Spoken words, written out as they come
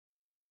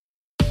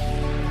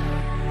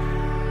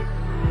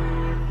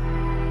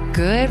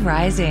Good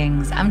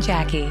risings. I'm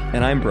Jackie.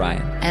 And I'm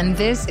Brian. And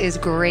this is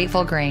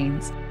Grateful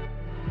Grains.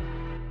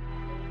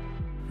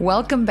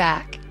 Welcome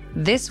back.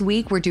 This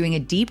week, we're doing a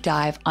deep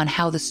dive on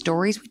how the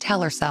stories we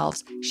tell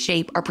ourselves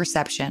shape our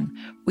perception.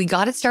 We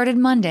got it started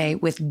Monday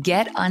with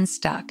Get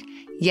Unstuck.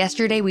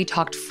 Yesterday, we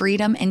talked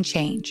freedom and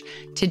change.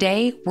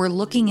 Today, we're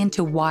looking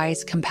into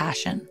wise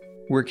compassion.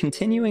 We're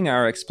continuing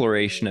our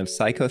exploration of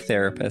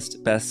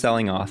psychotherapist,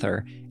 best-selling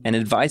author, and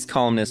advice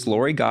columnist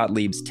Lori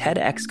Gottlieb's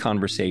TEDx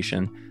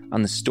conversation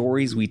on the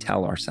stories we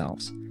tell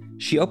ourselves.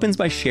 She opens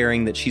by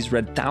sharing that she's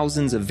read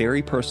thousands of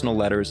very personal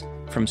letters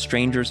from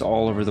strangers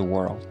all over the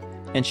world.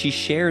 And she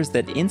shares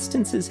that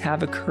instances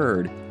have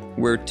occurred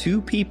where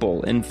two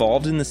people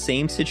involved in the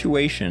same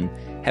situation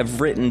have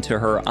written to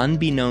her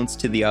unbeknownst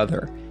to the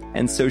other.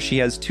 And so she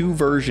has two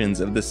versions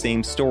of the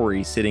same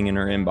story sitting in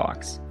her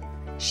inbox.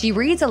 She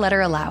reads a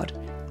letter aloud.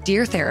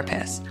 Dear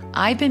therapist,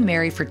 I've been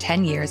married for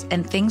 10 years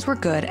and things were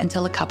good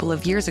until a couple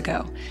of years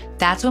ago.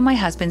 That's when my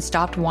husband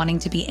stopped wanting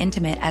to be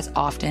intimate as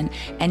often,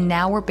 and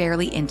now we're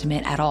barely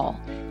intimate at all.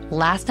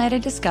 Last night I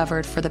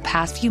discovered for the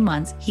past few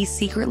months he's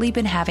secretly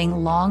been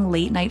having long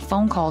late night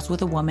phone calls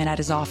with a woman at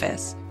his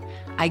office.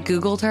 I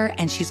Googled her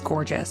and she's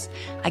gorgeous.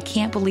 I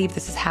can't believe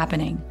this is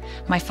happening.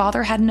 My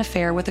father had an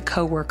affair with a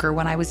coworker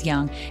when I was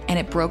young and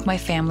it broke my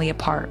family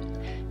apart.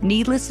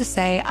 Needless to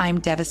say, I'm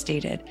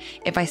devastated.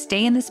 If I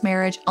stay in this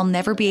marriage, I'll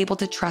never be able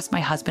to trust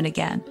my husband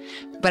again.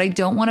 But I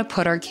don't want to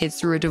put our kids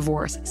through a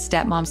divorce,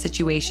 stepmom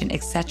situation,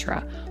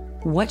 etc.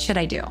 What should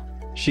I do?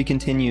 She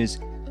continues,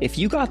 if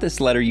you got this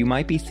letter, you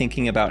might be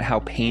thinking about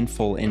how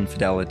painful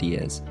infidelity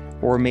is,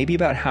 or maybe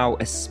about how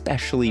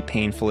especially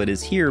painful it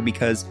is here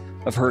because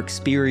of her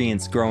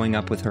experience growing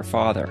up with her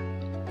father.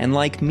 And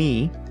like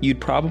me, you'd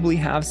probably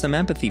have some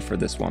empathy for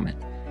this woman.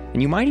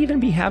 And you might even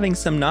be having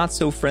some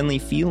not-so-friendly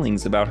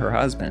feelings about her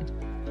husband.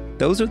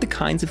 Those are the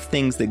kinds of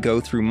things that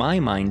go through my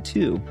mind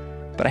too,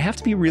 but I have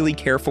to be really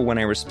careful when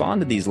I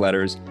respond to these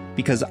letters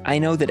because I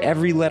know that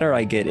every letter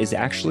I get is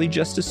actually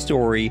just a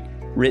story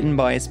written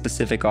by a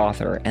specific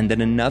author, and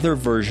that another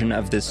version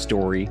of this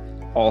story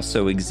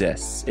also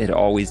exists. It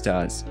always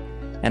does.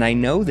 And I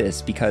know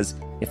this because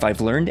if I've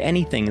learned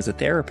anything as a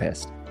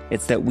therapist,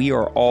 it's that we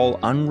are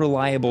all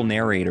unreliable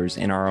narrators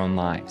in our own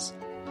lives.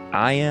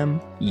 I am,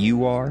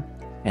 you are,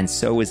 and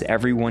so is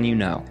everyone you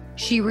know.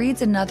 She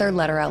reads another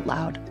letter out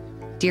loud.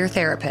 Dear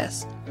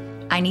therapist,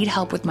 I need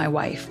help with my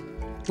wife.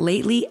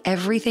 Lately,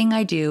 everything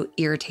I do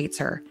irritates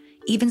her.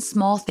 Even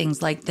small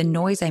things like the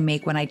noise I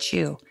make when I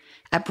chew.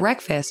 At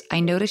breakfast, I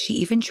notice she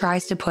even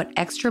tries to put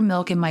extra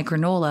milk in my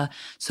granola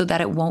so that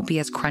it won't be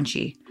as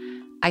crunchy.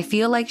 I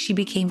feel like she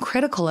became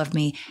critical of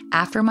me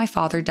after my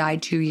father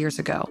died 2 years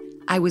ago.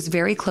 I was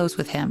very close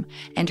with him,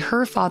 and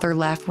her father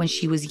left when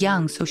she was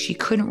young, so she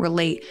couldn't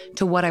relate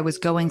to what I was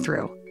going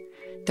through.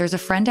 There's a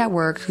friend at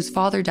work whose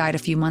father died a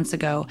few months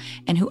ago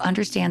and who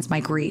understands my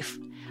grief.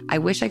 I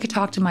wish I could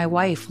talk to my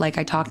wife like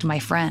I talk to my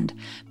friend,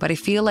 but I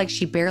feel like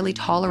she barely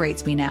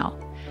tolerates me now.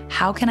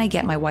 How can I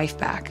get my wife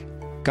back?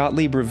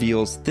 Gottlieb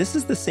reveals this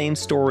is the same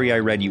story I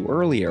read you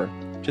earlier,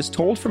 just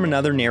told from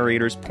another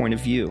narrator's point of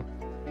view.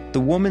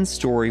 The woman's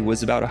story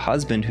was about a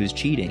husband who's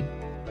cheating.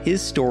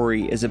 His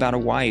story is about a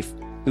wife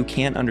who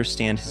can't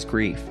understand his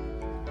grief.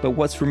 But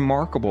what's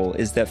remarkable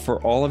is that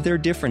for all of their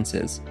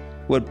differences,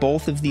 what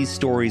both of these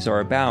stories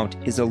are about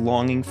is a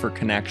longing for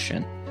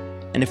connection.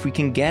 And if we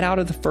can get out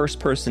of the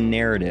first-person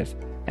narrative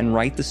and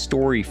write the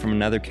story from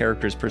another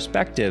character's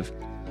perspective,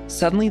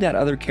 suddenly that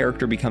other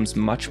character becomes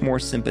much more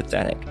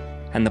sympathetic,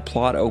 and the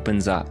plot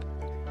opens up.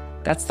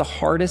 That's the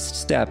hardest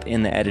step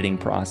in the editing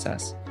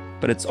process,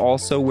 but it's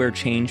also where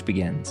change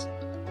begins.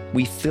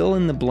 We fill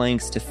in the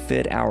blanks to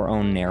fit our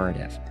own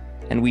narrative,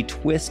 and we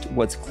twist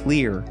what's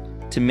clear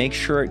to make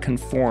sure it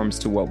conforms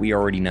to what we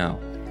already know.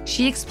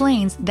 She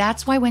explains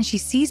that's why when she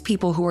sees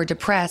people who are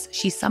depressed,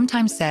 she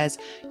sometimes says,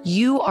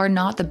 you are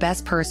not the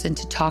best person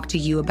to talk to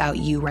you about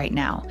you right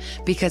now,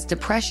 because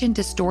depression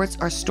distorts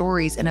our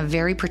stories in a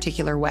very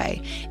particular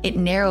way. It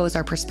narrows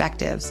our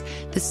perspectives.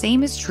 The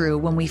same is true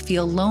when we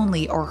feel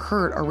lonely or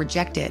hurt or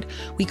rejected.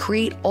 We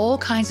create all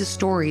kinds of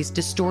stories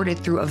distorted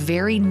through a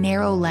very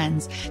narrow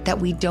lens that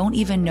we don't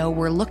even know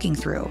we're looking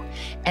through.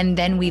 And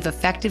then we've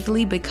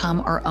effectively become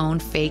our own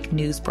fake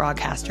news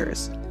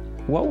broadcasters.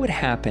 What would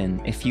happen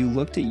if you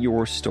looked at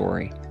your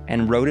story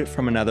and wrote it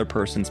from another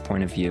person's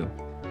point of view?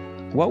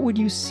 What would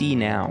you see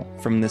now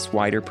from this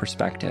wider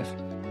perspective?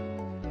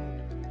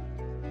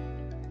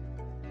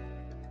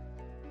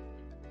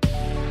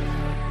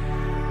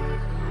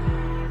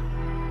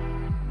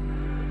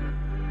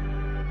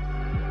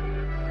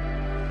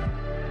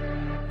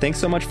 Thanks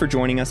so much for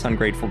joining us on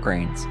Grateful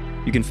Grains.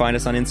 You can find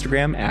us on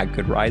Instagram at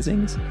Good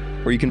Risings,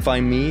 or you can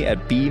find me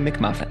at B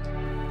McMuffin.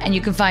 And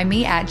you can find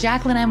me at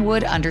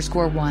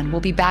JacquelineMWood_1.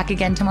 We'll be back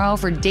again tomorrow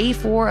for day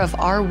 4 of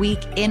our week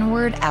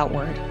Inward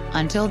Outward.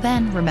 Until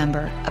then,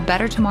 remember, a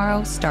better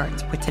tomorrow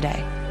starts with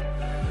today.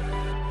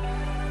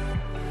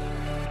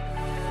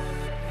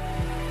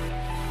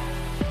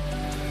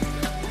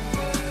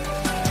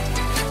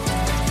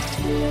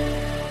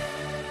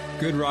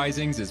 Good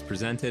Risings is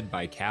presented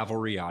by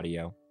Cavalry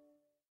Audio.